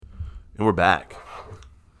And we're back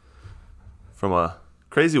from a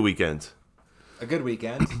crazy weekend. A good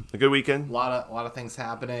weekend. A good weekend. A lot of things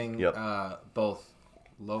happening. Yep. Both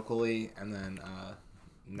locally and then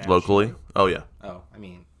nationally. Locally. Oh, yeah. Oh, I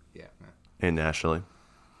mean, yeah. And nationally.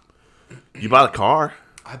 You bought a car?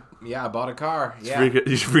 I bought a car. Yeah.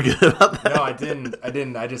 You forget about that? No, I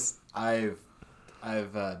didn't.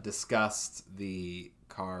 I've discussed the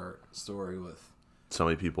car story with So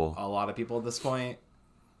many people. a lot of people at this point,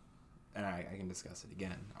 and I can discuss it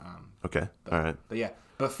again. Okay. All right. But yeah.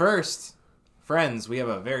 But first, friends, we have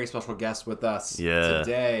a very special guest with us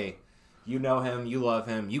today. You know him. You love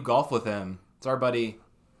him. You golf with him. It's our buddy,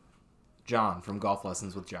 John from Golf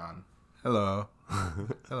Lessons with John. Hello.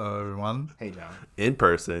 Hello, everyone. Hey, John. In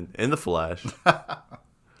person, in the flesh.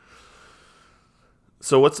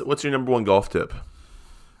 So what's your number one golf tip?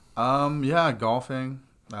 Golfing.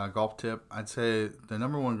 Golf tip. I'd say the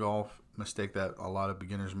number one golf mistake that a lot of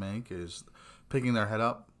beginners make is picking their head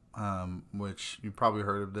up, which you probably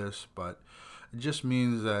heard of this, but it just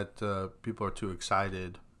means that people are too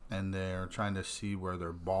excited and they're trying to see where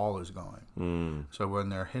their ball is going. So when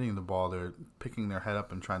they're hitting the ball, they're picking their head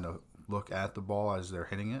up and trying to look at the ball as they're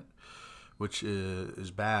hitting it, which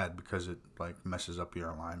is bad because it like messes up your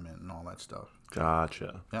alignment and all that stuff.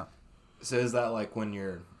 Gotcha. Yeah. So is that like when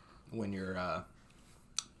you're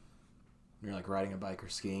like riding a bike or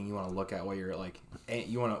skiing, you want to look at what you're like,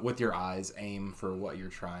 you want to with your eyes aim for what you're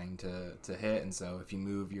trying to hit, and so if you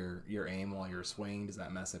move your aim while you're swinging, does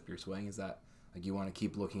that mess up your swing? Is that like you want to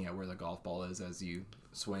keep looking at where the golf ball is as you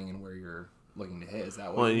swing and where you're looking to hit? Is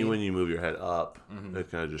that what you mean? When you move your head up,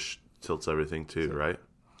 it kind of just tilts everything too, right?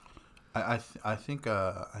 I think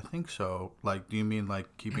so. Like, do you mean like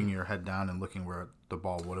keeping your head down and looking where the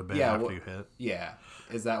ball would have been after you hit? Yeah.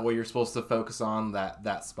 Is that what you're supposed to focus on?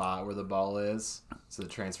 That spot where the ball is, so to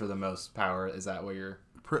transfer the most power? Is that what you're?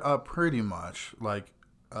 Pretty much. Like,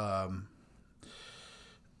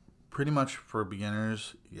 pretty much for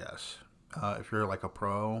beginners, yes. If you're like a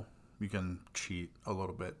pro, you can cheat a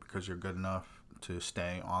little bit because you're good enough to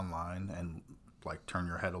stay online and like turn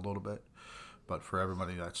your head a little bit. But for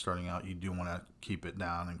everybody that's starting out, you do want to keep it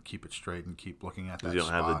down and keep it straight and keep looking at that spot. You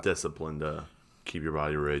don't have the discipline to keep your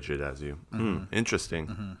body rigid as you. Interesting.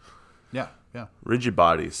 Mm-hmm. Yeah. Rigid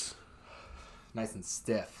bodies. Nice and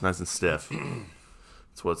stiff. Nice and stiff.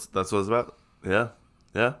 that's what it's about.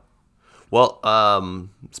 Yeah. Well,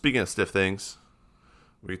 speaking of stiff things,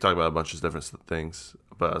 we can talk about a bunch of different things,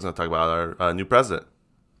 but I was going to talk about our new president.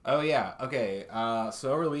 Oh yeah. Okay.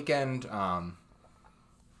 So over the weekend, I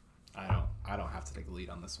don't have to take the lead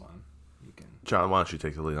on this one. You can. John, why don't you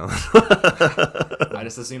take the lead on this? I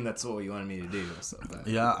just assumed that's what you wanted me to do. So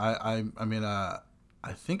Yeah. I mean, I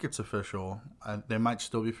think it's official. They might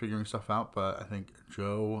still be figuring stuff out, but I think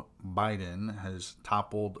Joe Biden has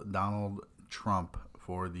toppled Donald Trump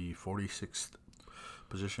for the 46th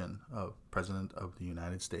position of President of the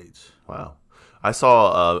United States. Wow. I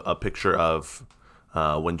saw a picture of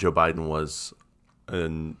when Joe Biden was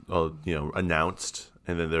announced,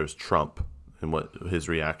 and then there's Trump and what his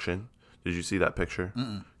reaction. Did you see that picture?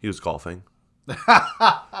 Mm-mm. He was golfing.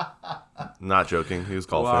 Not joking. He was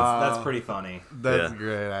golfing. Wow. that's pretty funny. That's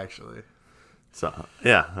great, actually. So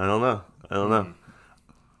yeah, I don't know.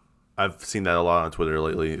 I've seen that a lot on Twitter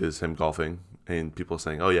lately. Is him golfing and people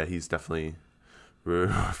saying, "Oh yeah, he's definitely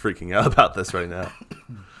freaking out about this right now."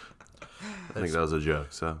 I think that was a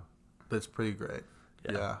joke. So That's pretty great.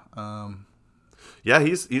 Yeah. yeah,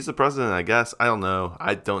 he's the president. I guess I don't know.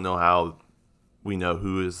 I don't know how we know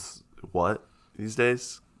who is what these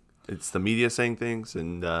days. It's the media saying things,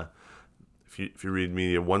 and if you read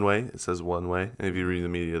media one way, it says one way, and if you read the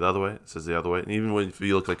media the other way, it says the other way. And even if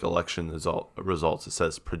you look like election results, it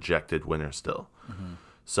says projected winner still. Mm-hmm.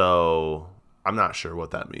 So I'm not sure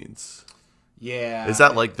what that means. Yeah. Is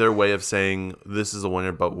that like their way of saying this is a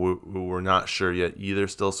winner, but we're not sure yet either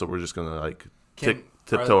still, so we're just going to like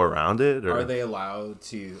tiptoe around it? Or are they allowed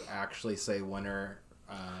to actually say winner?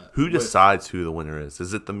 Who decides who the winner is?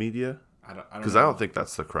 Is it the media? I don't Because know. I don't think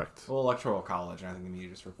that's the correct. Well, Electoral College, and I think the media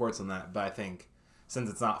just reports on that. But I think since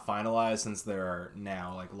it's not finalized, since there are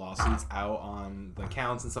now like lawsuits out on the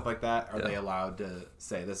counts and stuff like that, are they allowed to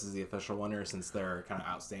say this is the official winner since they're kind of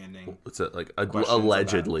outstanding? What's it like? Questions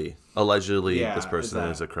Allegedly, Yeah, this person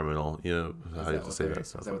is a criminal. You know how you have to say that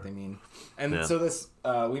stuff. Is that what they mean? And so this,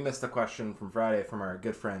 we missed a question from Friday from our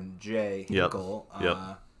good friend Jay Hinkle. Yep.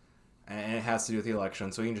 And it has to do with the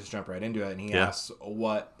election, so we can just jump right into it. And he asks,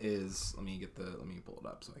 "What is?" Let me pull it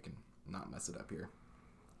up so I can not mess it up here.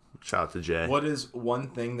 Shout out to Jay. What is one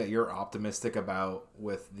thing that you're optimistic about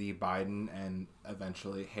with the Biden and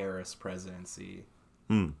eventually Harris presidency?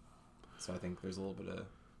 So I think there's a little bit of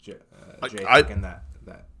Jay I- thinking that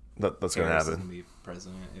That's going to Harris is happen. gonna be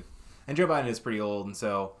president. And Joe Biden is pretty old, and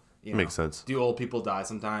so Makes sense. Do old people die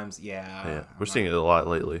sometimes? Yeah. Yeah, we're seeing it a lot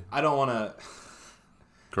lately. I don't want to.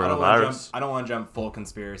 Coronavirus. I don't want to jump full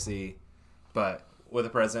conspiracy, but with a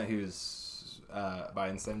president who's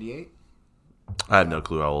Biden's 78. I have no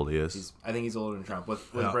clue how old he is. I think he's older than Trump. With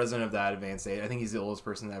a president of that advanced age, I think he's the oldest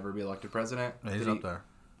person to ever be elected president. Yeah, he's up there.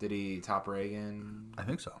 Did he top Reagan? I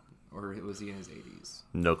think so. Or was he in his 80s?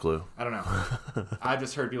 No clue. I don't know. I've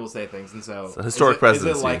just heard people say things, and so It's a historic is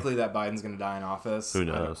presidency. it likely that Biden's going to die in office? Who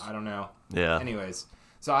knows? I don't know. Yeah. Anyways,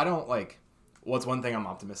 so I don't like. What's one thing I'm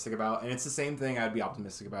optimistic about, and it's the same thing I'd be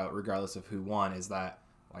optimistic about regardless of who won, is that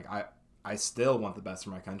like I still want the best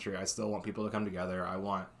for my country. I still want people to come together. I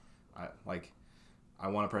want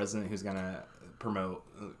a president who's going to promote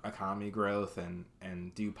economy growth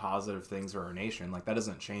and do positive things for our nation. Like that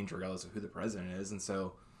doesn't change regardless of who the president is, and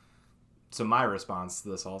so my response to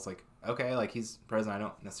this all is like, okay, like he's president. I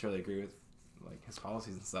don't necessarily agree with like his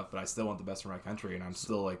policies and stuff, but I still want the best for my country, and I'm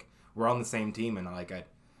still like we're on the same team, and I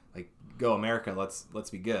go America. Let's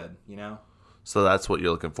be good, you know. So that's what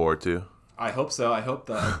you're looking forward to. I hope so. I hope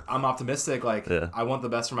that I'm optimistic. Like Yeah. I want the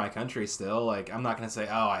best for my country still. Like I'm not gonna say,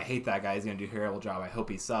 oh, I hate that guy. He's gonna do a terrible job. I hope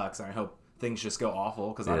he sucks, and I hope things just go awful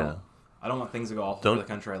because Yeah. I don't want things to go awful Don't- for the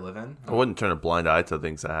country I live in. I wouldn't turn a blind eye to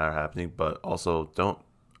things that are happening, but also don't.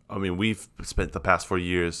 I mean, we've spent the past 4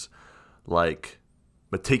 years like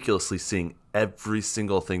meticulously seeing every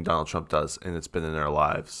single thing Donald Trump does, and it's been in our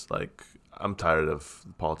lives. Like I'm tired of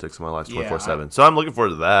politics in my life 24/7. So I'm looking forward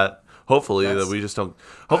to that. Hopefully that we just don't.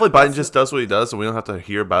 Hopefully Biden just does what he does, and we don't have to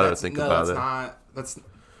hear about it or think about it. That's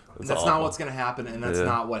awful. not what's going to happen, and that's Yeah.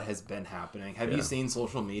 not what has been happening. Have you seen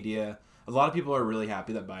social media? A lot of people are really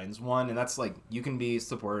happy that Biden's won, and that's like you can be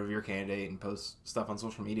supportive of your candidate and post stuff on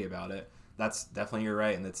social media about it. That's definitely your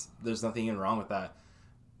right, and there's nothing even wrong with that.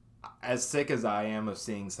 As sick as I am of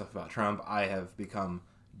seeing stuff about Trump, I have become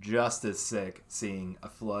just as sick seeing a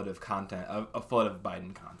flood of content, a flood of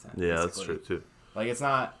Biden content. Yeah, that's basically. true too. Like it's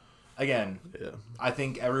not. Again, Yeah. I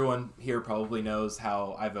think everyone here probably knows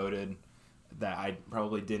how I voted. That I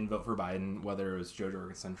probably didn't vote for Biden, whether it was Joe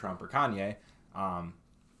Jorgensen, Trump, or Kanye.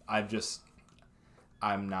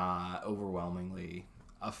 I'm not overwhelmingly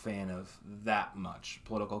a fan of that much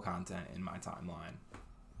political content in my timeline.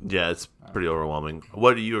 Yeah, it's pretty overwhelming.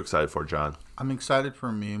 What are you excited for, John? I'm excited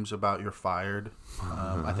for memes about you're fired.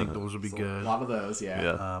 I think those would be So good. a lot of those, yeah.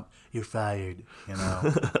 Yeah. You're fired, you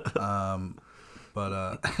know. But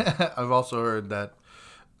I've also heard that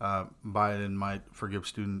Biden might forgive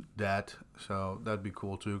student debt, so that'd be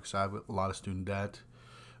cool too. Because I have a lot of student debt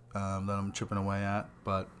that I'm chipping away at.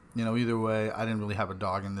 But you know, either way, I didn't really have a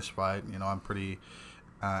dog in this fight. You know, I'm pretty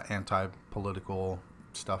anti-political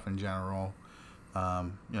stuff in general.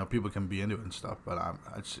 You know, people can be into it and stuff, but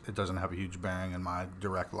it doesn't have a huge bearing in my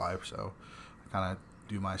direct life. So I kind of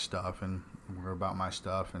do my stuff and worry about my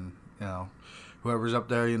stuff, and you know, whoever's up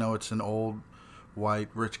there, you know, it's an old white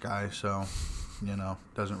rich guy, so you know,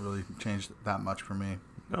 doesn't really change that much for me.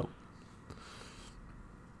 No.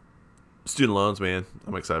 Student loans, man.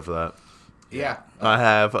 I'm excited for that. Yeah. I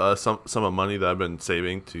have some of money that I've been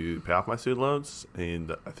saving to pay off my student loans,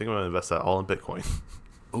 and I think I'm going to invest that all in Bitcoin,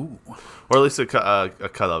 Ooh, or at least a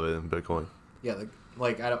cut of it in Bitcoin. Yeah,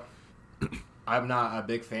 I'm not a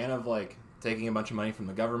big fan of like taking a bunch of money from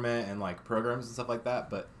the government and like programs and stuff like that,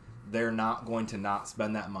 but they're not going to not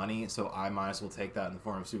spend that money, so I might as well take that in the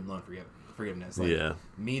form of student loan forgiveness. Like, Yeah.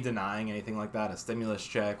 me denying anything like that, a stimulus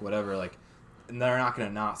check, whatever, like, and they're not going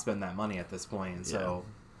to not spend that money at this point, and so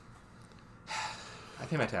I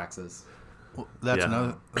pay my taxes. well, that's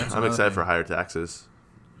another. That's I'm another excited thing. for higher taxes.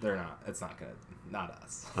 They're not. It's not going to. Not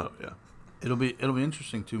us. Oh yeah. It'll be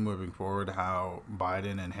interesting too moving forward how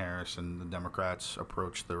Biden and Harris and the Democrats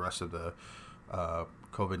approach the rest of the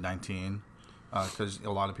COVID-19, because a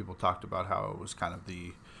lot of people talked about how it was kind of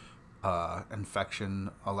the infection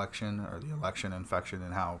election, or the election infection,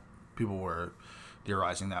 and how people were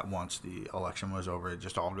theorizing that once the election was over, it'd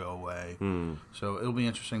just all go away. So it'll be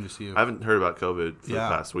interesting to see if I haven't heard about COVID for the Yeah.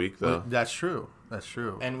 past week though. But that's true. That's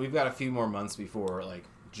true. And we've got a few more months before like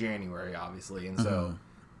January, obviously, and so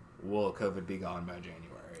will COVID be gone by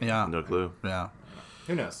January? Yeah. No clue. Yeah.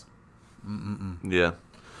 Who knows? Yeah.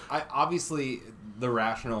 I obviously the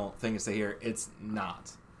rational thing to say here, it's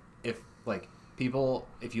not.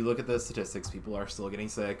 If you look at the statistics, people are still getting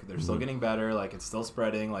sick. They're still getting better. Like it's still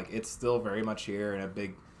spreading. Like it's still very much here and a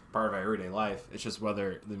big part of our everyday life. It's just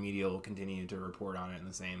whether the media will continue to report on it in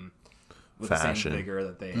the same Fashion. vigor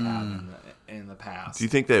that they have in the past. Do you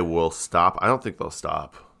think they will stop? I don't think they'll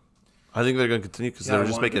stop. I think they're going to continue because Yeah, they're I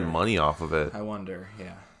just making wonder. money off of it. I wonder.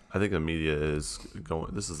 Yeah. I think the media is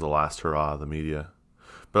going. This is the last hurrah of the media,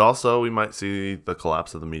 but also we might see the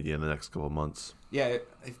collapse of the media in the next couple of months. Yeah,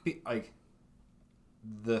 like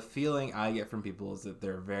the feeling I get from people is that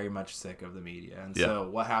they're very much sick of the media, and so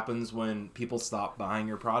what happens when people stop buying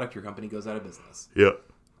your product? Your company goes out of business. Yeah.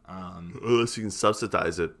 Unless you can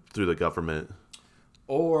subsidize it through the government,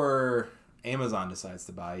 or Amazon decides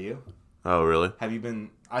to buy you. Oh, really? Have you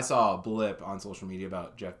been? I saw a blip on social media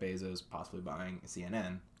about Jeff Bezos possibly buying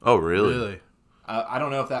CNN. Oh, really? Really? I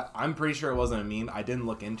don't know if that. I'm pretty sure it wasn't a meme. I didn't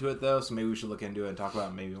look into it though, so maybe we should look into it and talk about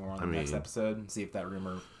it maybe more on the next episode and see if that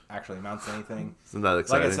rumor actually amounts to anything. Isn't that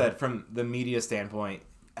exciting? Like I said, from the media standpoint,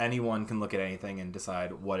 anyone can look at anything and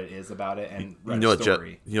decide what it is about it and write a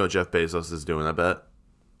story. You know what Jeff Bezos is doing? I bet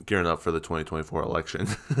gearing up for the 2024 election.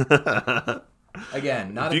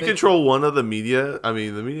 Again, not if you control one of the media, I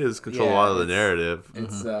mean, the media has controlled a lot of the narrative.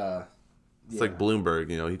 It's It's like Bloomberg,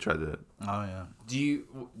 you know, he tried to. Oh yeah. Do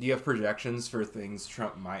you have projections for things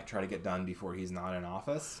Trump might try to get done before he's not in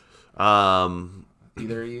office?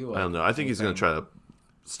 Either of you? Like, I don't know. I think he's going to try to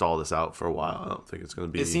stall this out for a while. I don't think it's going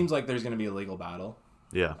to be. It seems like there's going to be a legal battle.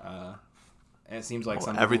 Yeah. And it seems like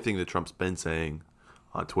everything that Trump's been saying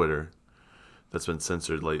on Twitter that's been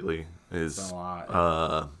censored lately is a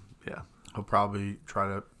lot. Yeah. He'll probably try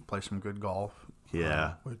to play some good golf.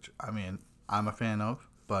 Yeah. Which I mean, I'm a fan of.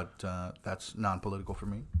 But that's non-political for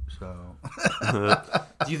me. So,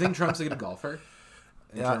 do you think Trump's a good golfer?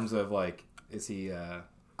 In terms of like, is he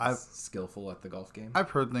skillful at the golf game?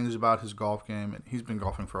 I've heard things about his golf game, and he's been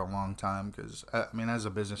golfing for a long time. Because I mean, as a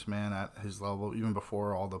businessman at his level, even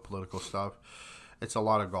before all the political stuff, it's a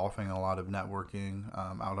lot of golfing, a lot of networking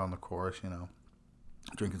out on the course. You know,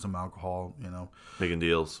 drinking some alcohol. You know, making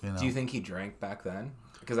deals. You know. Do you think he drank back then?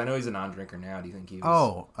 Because I know he's a non-drinker now. Do you think he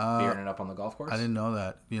was beering it up on the golf course? I didn't know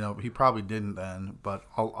that. You know, he probably didn't then, but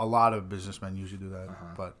a lot of businessmen usually do that.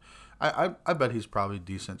 But I bet he's probably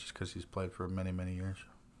decent just because he's played for many, many years.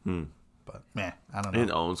 But, man, I don't know.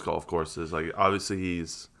 And owns golf courses. Like, obviously,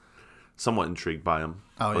 he's somewhat intrigued by them.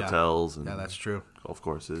 Oh, hotels and that's true. Golf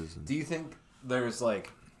courses. Do you think there's,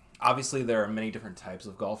 like, obviously there are many different types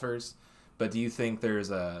of golfers, but do you think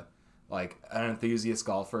there's an enthusiast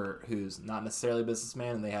golfer who's not necessarily a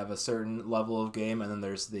businessman and they have a certain level of game, and then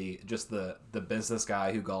there's the business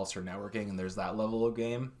guy who golfs for networking and there's that level of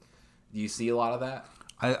game? Do you see a lot of that?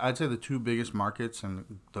 I'd say the two biggest markets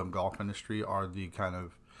in the golf industry are the kind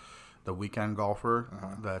of the weekend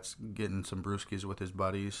golfer that's getting some brewskis with his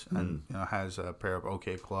buddies and has a pair of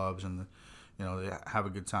okay clubs and they have a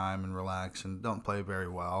good time and relax and don't play very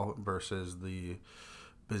well, versus the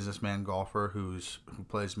businessman golfer who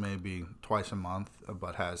plays maybe twice a month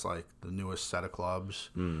but has like the newest set of clubs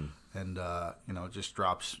and just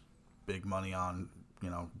drops big money on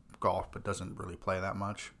golf but doesn't really play that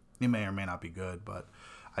much. He may or may not be good, but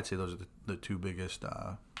I'd say those are the two biggest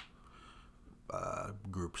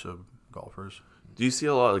groups of golfers. Do you see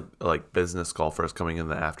a lot of like business golfers coming in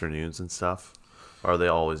the afternoons and stuff? Or are they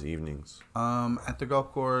always evenings? At the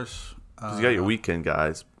golf course, 'cause you got your weekend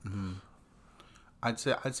guys. Mm-hmm. I'd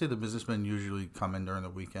say the businessmen usually come in during the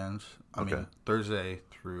weekends. I mean, Thursday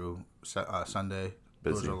through Sunday.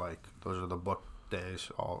 Busy. Those are the book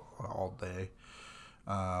days all day.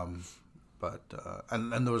 But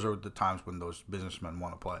those are the times when those businessmen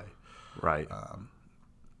want to play. Right.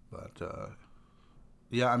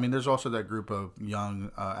 Yeah, I mean, there's also that group of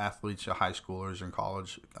young athletes, high schoolers and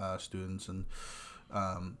college students, and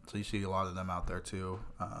so you see a lot of them out there too.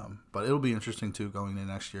 But it'll be interesting too going into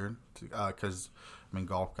next year because I mean,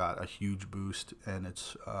 golf got a huge boost in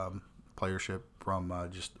its playership from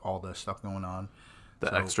just all the stuff going on.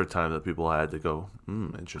 The extra time that people had to go.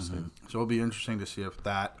 Interesting. Mm-hmm. So it'll be interesting to see if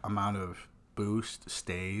that amount of boost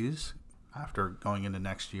stays after going into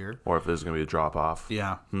next year, or if there's going to be a drop off.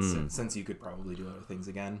 Yeah. Since you could probably do other things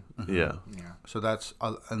again. Mm-hmm. Yeah. So that's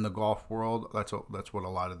in the golf world. That's what a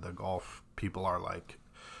lot of the golf people are like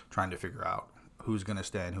trying to figure out who's going to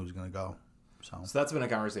stay and who's going to go. So that's been a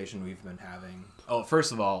conversation we've been having. Oh,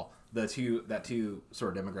 first of all, that two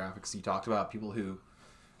sort of demographics you talked about: people who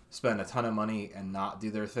spend a ton of money and not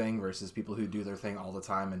do their thing versus people who do their thing all the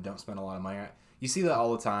time and don't spend a lot of money. You see that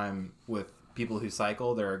all the time with people who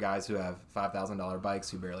cycle. There are guys who have $5,000 bikes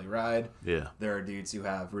who barely ride. Yeah. There are dudes who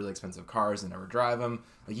have really expensive cars and never drive them.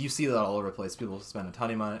 Like, you see that all over the place. People spend a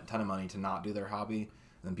ton of money to not do their hobby, and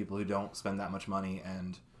then people who don't spend that much money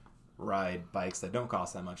and ride bikes that don't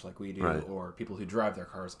cost that much like we do, right. Or people who drive their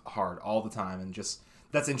cars hard all the time. And just,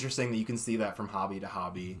 that's interesting that you can see that from hobby to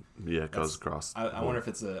hobby. Yeah, it goes across. I wonder if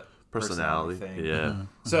it's a personality thing. Yeah.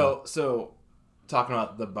 Mm-hmm. So talking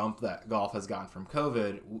about the bump that golf has gotten from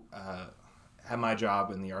COVID, at my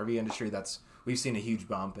job in the RV industry, that's we've seen a huge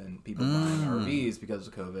bump in people buying RVs because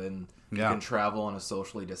of COVID, and you Yeah. can travel in a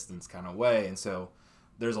socially distanced kind of way. And so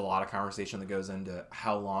there's a lot of conversation that goes into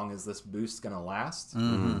how long is this boost going to last,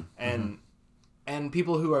 and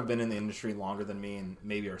people who have been in the industry longer than me and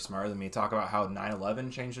maybe are smarter than me talk about how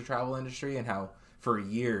 9/11 changed the travel industry, and how for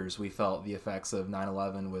years we felt the effects of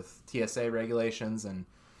 9/11 with TSA regulations, and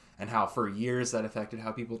how for years that affected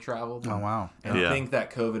how people traveled. Oh, wow. And I Yeah. think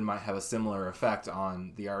that COVID might have a similar effect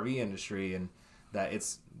on the RV industry, and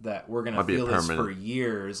that we're going to Might be a feel this permanent- for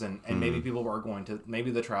years, and maybe people are going to,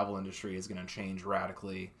 maybe the travel industry is going to change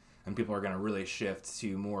radically, and people are going to really shift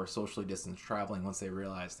to more socially distanced traveling once they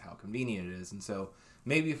realize how convenient it is. And so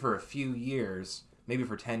maybe for a few years, maybe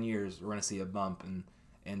for 10 years, we're going to see a bump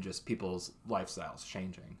in just people's lifestyles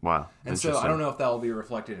changing. Wow. And so I don't know if that will be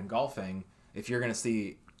reflected in golfing. If you're going to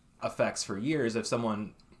see effects for years, if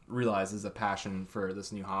someone realizes a passion for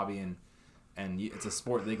this new hobby, and it's a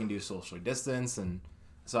sport they can do socially distance, and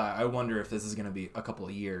so I wonder if this is going to be a couple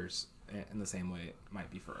of years in the same way it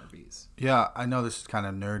might be for RVs. Yeah, I know this is kind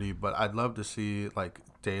of nerdy, but I'd love to see like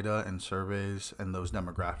data and surveys and those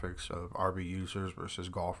demographics of RV users versus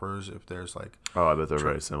golfers. If there's like Oh, I bet they're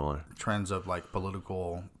very similar. trends of like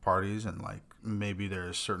political parties, and like maybe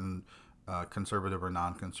there's certain conservative or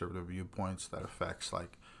non-conservative viewpoints that affects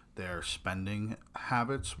like their spending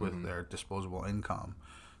habits with their disposable income.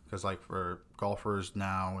 Because like for golfers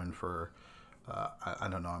now, and for I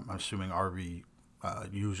don't know, I'm assuming RV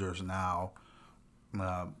users now,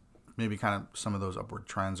 maybe kind of some of those upward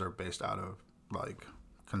trends are based out of like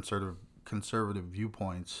conservative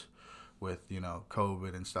viewpoints with, you know,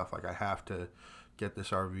 COVID and stuff. Like I have to get this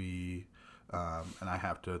RV, and I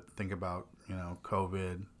have to think about, you know,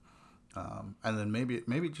 COVID, and then maybe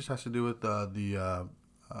it just has to do with the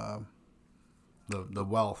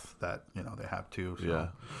wealth that, you know, they have too. So. Yeah.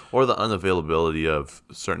 Or the unavailability of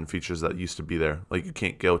certain features that used to be there. Like you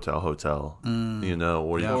can't go to a hotel, you know,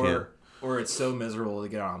 or Yeah. you can't. Or it's so miserable to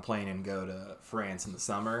get on a plane and go to France in the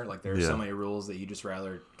summer. Like there's so many rules that you just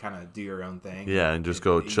rather kind of do your own thing. Yeah, and just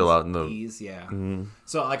go chill out in the... ease. Yeah.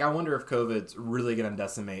 So like I wonder if COVID's really going to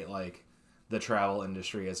decimate like the travel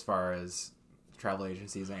industry as far as travel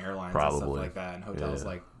agencies and airlines and stuff Probably. like that, and hotels, Yeah.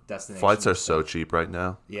 like destinations. Flights are and so stuff. cheap right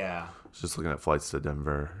now. Yeah. Just looking at flights to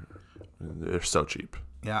Denver. They're so cheap.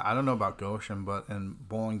 Yeah, I don't know about Goshen, but in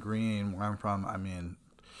Bowling Green, where I'm from, I mean,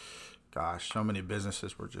 gosh, so many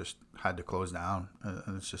businesses were just had to close down,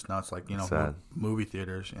 and it's just nuts. Like, you know, Sad. movie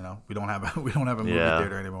theaters. You know, we don't have a movie Yeah.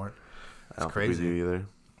 theater anymore. I don't crazy. think we do either.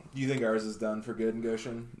 Do you think ours is done for good in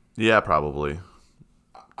Goshen? Yeah, probably.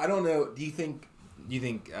 I don't know. Do you think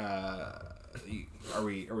are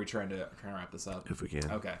we trying to wrap this up? If we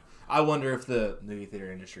can. Okay. I wonder if the movie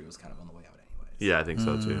theater industry was kind of on the way out anyways. Yeah, I think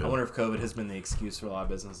so too. I wonder if COVID has been the excuse for a lot of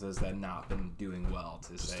businesses that have not been doing well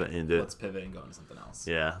to say, to end it. let's pivot and go into something else.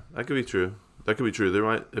 Yeah, that could be true. That could be true. There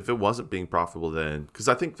might, if it wasn't being profitable then, because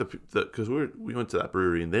I think because we went to that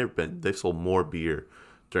brewery and they've sold more beer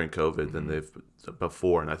during COVID than they've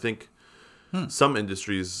before, and I think some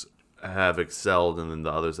industries have excelled, and then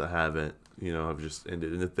the others that haven't, you know, have just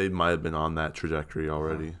ended, and if they might have been on that trajectory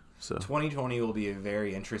already. So 2020 will be a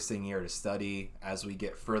very interesting year to study as we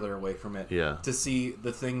get further away from it. Yeah. To see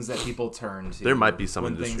the things that people turn to. there might be some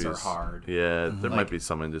when industries things are hard. Yeah, there Like- might be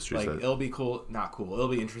some industries Like that it'll be cool, not cool. It'll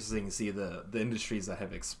be interesting to see the industries that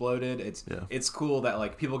have exploded. Yeah. It's cool that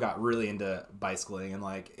like people got really into bicycling, and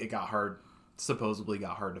like it got hard, supposedly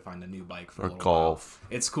got hard to find a new bike for Or a little golf.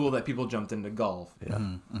 while. It's cool that people jumped into golf. Yeah.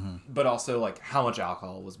 But also like how much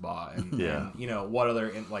alcohol was bought, and, Yeah. and you know what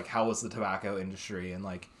other like how was the tobacco industry, and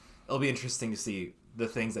like it'll be interesting to see the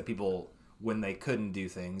things that people, when they couldn't do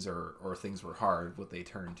things or things were hard, what they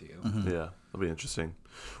turned to. Yeah, that'll be interesting.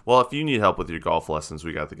 Well, if you need help with your golf lessons,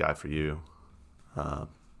 we got the guy for you. You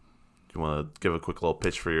want to give a quick little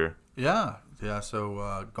pitch for your... Yeah.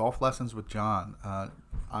 So golf lessons with John.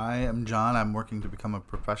 I am John. I'm working to become a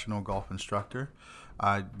professional golf instructor.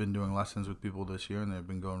 I've been doing lessons with people this year, and they've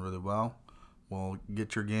been going really well. Well,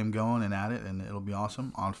 get your game going and at it, and it'll be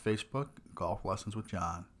awesome. On Facebook, Golf Lessons with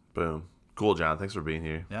John. Boom. Cool, John. Thanks for being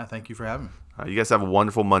here. Yeah, thank you for having me. You guys have a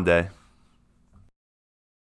wonderful Monday.